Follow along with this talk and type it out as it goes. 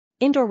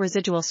Indoor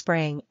residual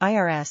spraying,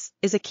 IRS,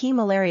 is a key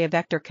malaria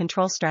vector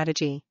control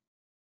strategy.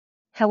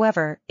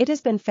 However, it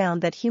has been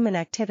found that human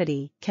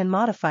activity can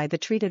modify the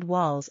treated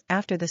walls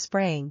after the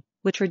spraying,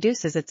 which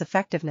reduces its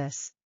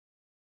effectiveness.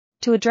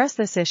 To address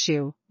this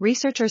issue,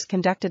 researchers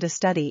conducted a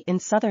study in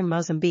southern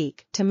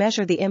Mozambique to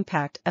measure the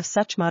impact of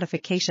such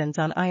modifications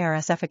on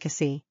IRS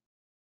efficacy.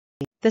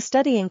 The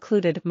study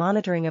included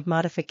monitoring of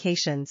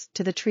modifications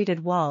to the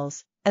treated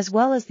walls, as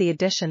well as the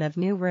addition of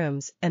new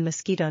rooms and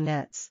mosquito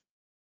nets.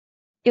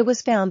 It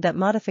was found that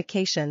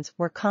modifications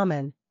were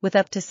common, with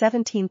up to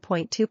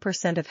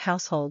 17.2% of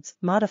households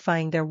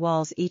modifying their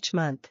walls each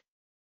month.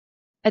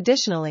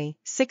 Additionally,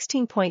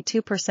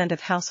 16.2%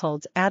 of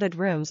households added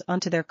rooms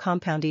onto their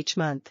compound each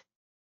month.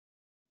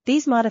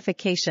 These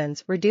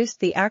modifications reduced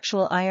the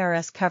actual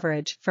IRS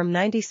coverage from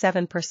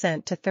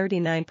 97% to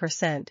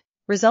 39%,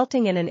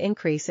 resulting in an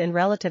increase in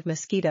relative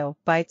mosquito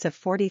bites of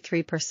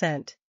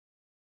 43%.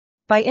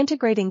 By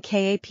integrating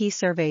KAP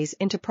surveys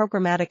into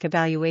programmatic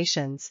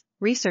evaluations,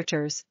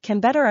 researchers can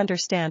better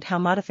understand how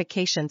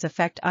modifications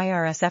affect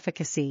IRS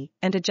efficacy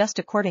and adjust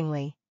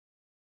accordingly.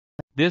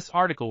 This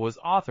article was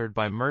authored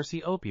by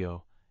Mercy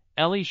Opiyo,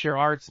 Ellie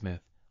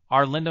Sherrard-Smith,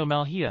 Arlindo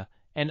Malheia,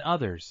 and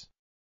others.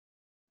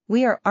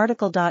 We are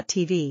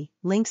Article.TV,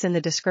 links in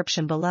the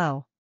description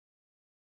below.